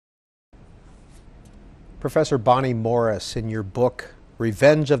Professor Bonnie Morris, in your book,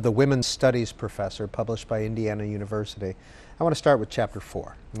 Revenge of the Women's Studies Professor, published by Indiana University. I want to start with chapter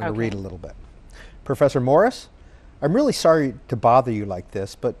 4. I'm going to read a little bit. Professor Morris, I'm really sorry to bother you like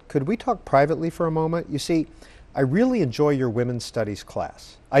this, but could we talk privately for a moment? You see, I really enjoy your women's studies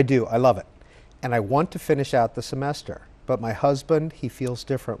class. I do, I love it. And I want to finish out the semester. But my husband, he feels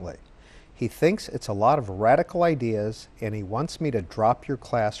differently. He thinks it's a lot of radical ideas, and he wants me to drop your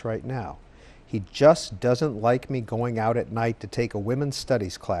class right now. He just doesn't like me going out at night to take a women's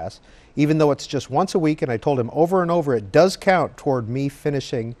studies class, even though it's just once a week, and I told him over and over it does count toward me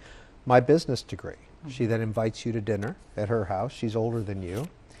finishing my business degree. She then invites you to dinner at her house. She's older than you.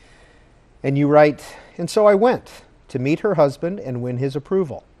 And you write, and so I went to meet her husband and win his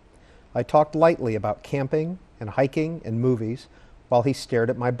approval. I talked lightly about camping and hiking and movies while he stared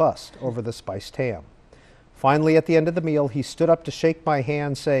at my bust over the spiced ham. Finally, at the end of the meal, he stood up to shake my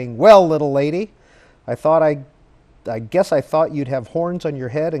hand, saying, "Well, little lady, I guess I thought you'd have horns on your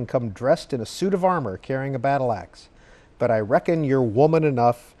head and come dressed in a suit of armor carrying a battle axe. But I reckon you're woman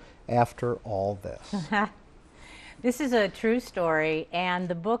enough after all this." This is a true story, and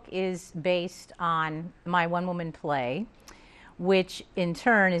the book is based on my one-woman play, which in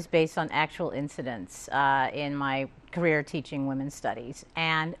turn is based on actual incidents in my career teaching women's studies.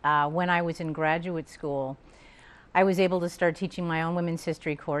 And when I was in graduate school, I was able to start teaching my own women's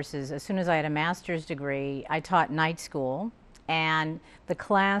history courses. As soon as I had a master's degree, I taught night school, and the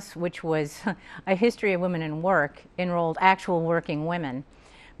class, which was a history of women in work, enrolled actual working women,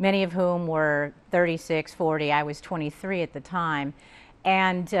 many of whom were 36, 40. I was 23 at the time.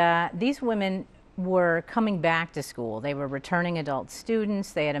 And these women were coming back to school. They were returning adult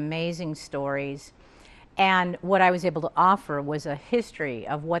students. They had amazing stories. And what I was able to offer was a history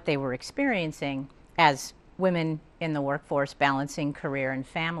of what they were experiencing as women in the workforce balancing career and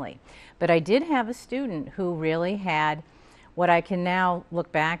family. But I did have a student who really had what I can now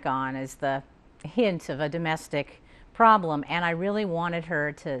look back on as the hint of a domestic problem, and I really wanted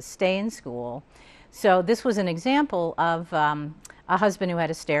her to stay in school. So this was an example of a husband who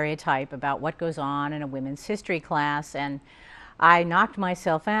had a stereotype about what goes on in a women's history class, and I knocked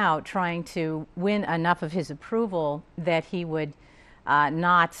myself out trying to win enough of his approval that he would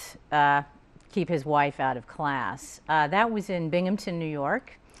not keep his wife out of class. That was in Binghamton, New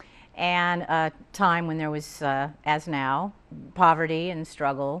York, and a time when there was, as now, poverty and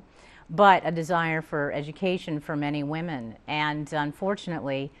struggle, but a desire for education for many women. And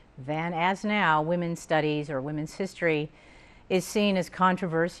unfortunately, then as now, women's studies or women's history is seen as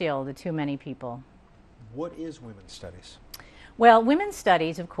controversial to too many people. What is women's studies? Well, women's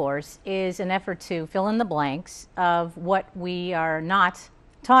studies, of course, is an effort to fill in the blanks of what we are not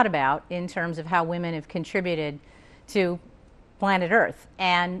taught about in terms of how women have contributed to planet Earth.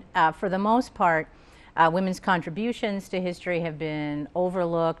 And for the most part, women's contributions to history have been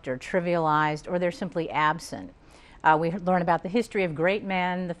overlooked or trivialized, or they're simply absent. We learn about the history of great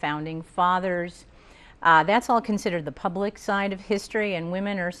men, the founding fathers. That's all considered the public side of history, and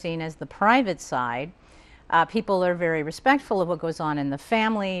women are seen as the private side. People are very respectful of what goes on in the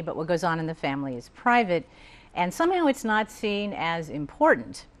family, but what goes on in the family is private, and somehow it's not seen as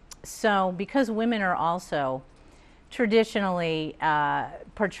important. So because women are also traditionally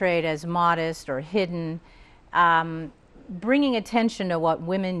portrayed as modest or hidden, bringing attention to what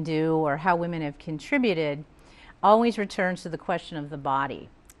women do or how women have contributed always returns to the question of the body.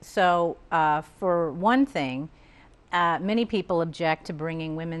 So for one thing, many people object to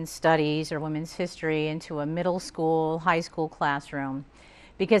bringing women's studies or women's history into a middle school, high school classroom,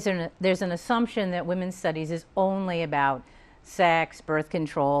 because there's an assumption that women's studies is only about sex, birth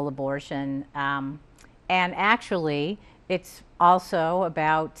control, abortion, and actually it's also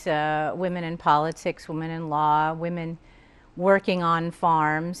about women in politics, women in law, women working on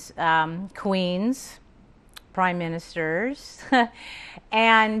farms, queens, prime ministers,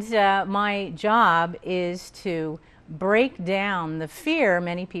 and my job is to break down the fear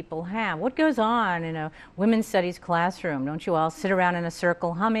many people have. What goes on in a women's studies classroom? Don't you all sit around in a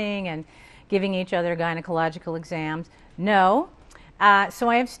circle humming and giving each other gynecological exams? No. So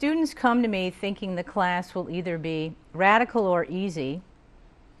I have students come to me thinking the class will either be radical or easy,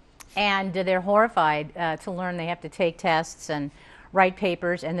 and they're horrified to learn they have to take tests and write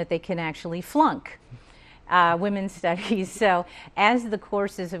papers and that they can actually flunk women's studies. So as the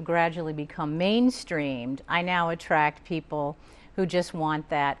courses have gradually become mainstreamed, I now attract people who just want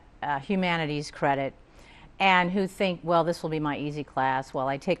that humanities credit and who think, well, this will be my easy class while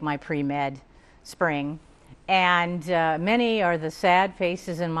I take my pre-med spring. And many are the sad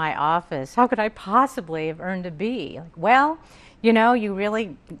faces in my office. How could I possibly have earned a B? Like, well, You know, you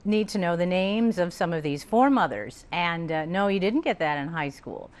really need to know the names of some of these foremothers. And no, you didn't get that in high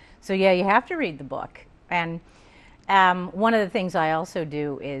school. So yeah, you have to read the book. And one of the things I also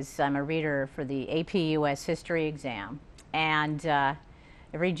do is I'm a reader for the AP US History exam. And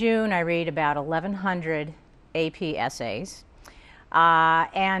every June I read about 1,100 AP essays.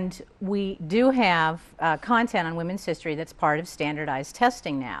 And we do have content on women's history that's part of standardized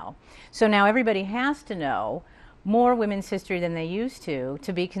testing now. So now everybody has to know more women's history than they used to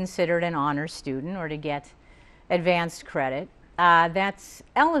be considered an honors student or to get advanced credit. That's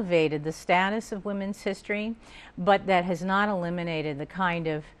elevated the status of women's history, but that has not eliminated the kind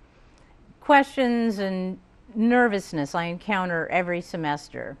of questions and nervousness I encounter every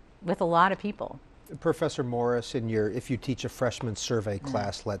semester with a lot of people. Professor Morris, if you teach a freshman survey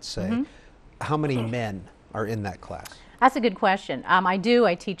class, let's say, how many men are in that class? That's a good question.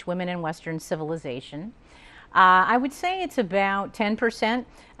 I teach women in Western civilization. I would say it's about 10%.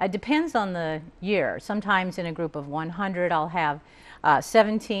 It depends on the year. Sometimes in a group of 100, I'll have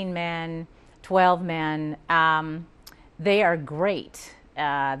 17 men, 12 men. They are great.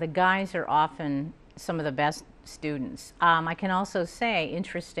 The guys are often some of the best students. I can also say,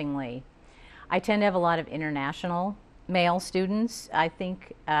 interestingly, I tend to have a lot of international male students. I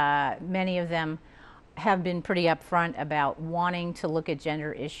think many of them have been pretty upfront about wanting to look at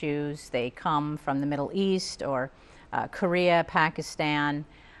gender issues. They come from the Middle East or Korea, Pakistan.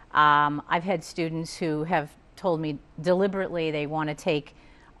 I've had students who have told me deliberately they want to take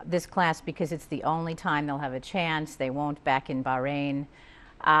this class because it's the only time they'll have a chance. They won't back in Bahrain.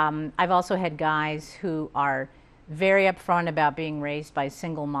 I've also had guys who are very upfront about being raised by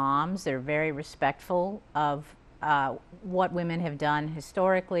single moms. They're very respectful of what women have done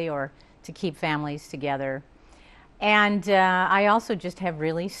historically or to keep families together. And I also just have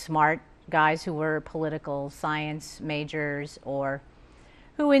really smart guys who were political science majors or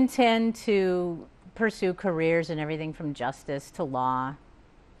who intend to pursue careers in everything from justice to law.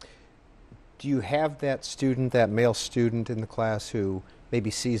 Do you have that student, that male student in the class who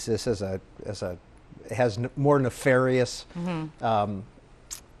maybe sees this as has more nefarious?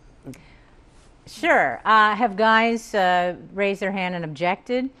 Sure. Have guys raised their hand and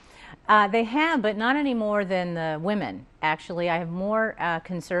objected? They have, but not any more than the women, actually. I have more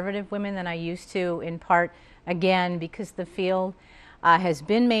conservative women than I used to, in part, again, because the field has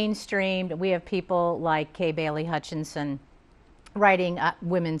been mainstreamed. We have people like Kay Bailey Hutchinson writing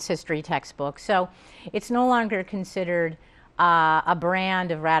women's history textbooks. So it's no longer considered a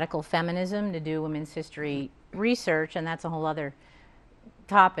brand of radical feminism to do women's history research, and that's a whole other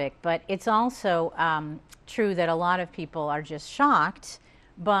topic. But it's also true that a lot of people are just shocked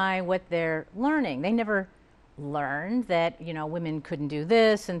by what they're learning. They never learned that, you know, women couldn't do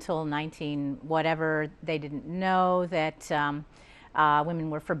this until 19 whatever. They didn't know that women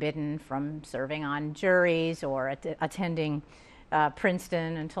were forbidden from serving on juries or attending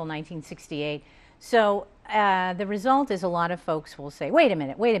Princeton until 1968. So the result is a lot of folks will say, wait a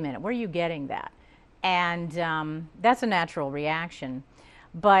minute, where are you getting that? And that's a natural reaction.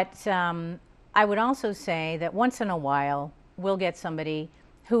 But I would also say that once in a while, we'll get somebody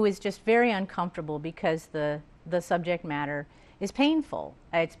who is just very uncomfortable because the subject matter is painful.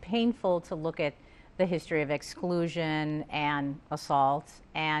 It's painful to look at the history of exclusion and assault.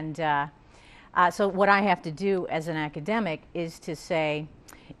 And so what I have to do as an academic is to say,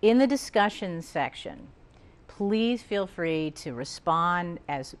 in the discussion section, please feel free to respond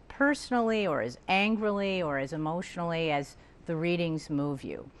as personally or as angrily or as emotionally as the readings move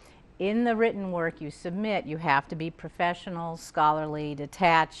you. In the written work you submit, you have to be professional, scholarly,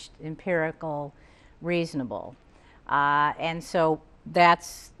 detached, empirical, reasonable. And so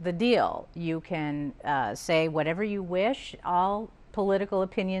that's the deal. You can say whatever you wish. All political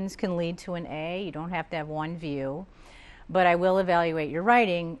opinions can lead to an A. You don't have to have one view. But I will evaluate your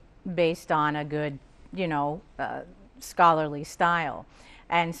writing based on a good, scholarly style.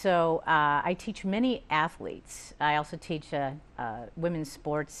 And so I teach many athletes. I also teach women's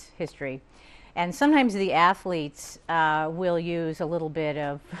sports history. And sometimes the athletes will use a little bit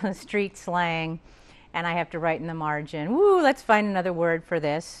of street slang, and I have to write in the margin, woo, let's find another word for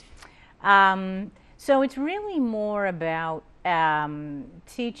this. So it's really more about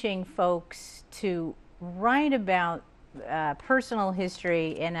teaching folks to write about personal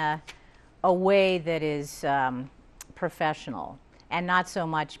history in a way that is professional, and not so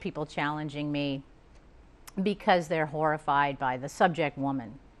much people challenging me because they're horrified by the subject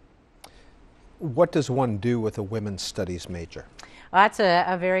woman. What does one do with a women's studies major? Well, that's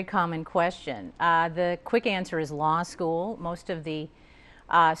a very common question. The quick answer is law school. Most of the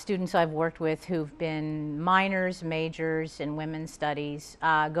students I've worked with who've been minors, majors in women's studies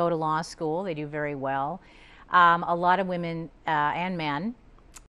go to law school. They do very well. A lot of women and men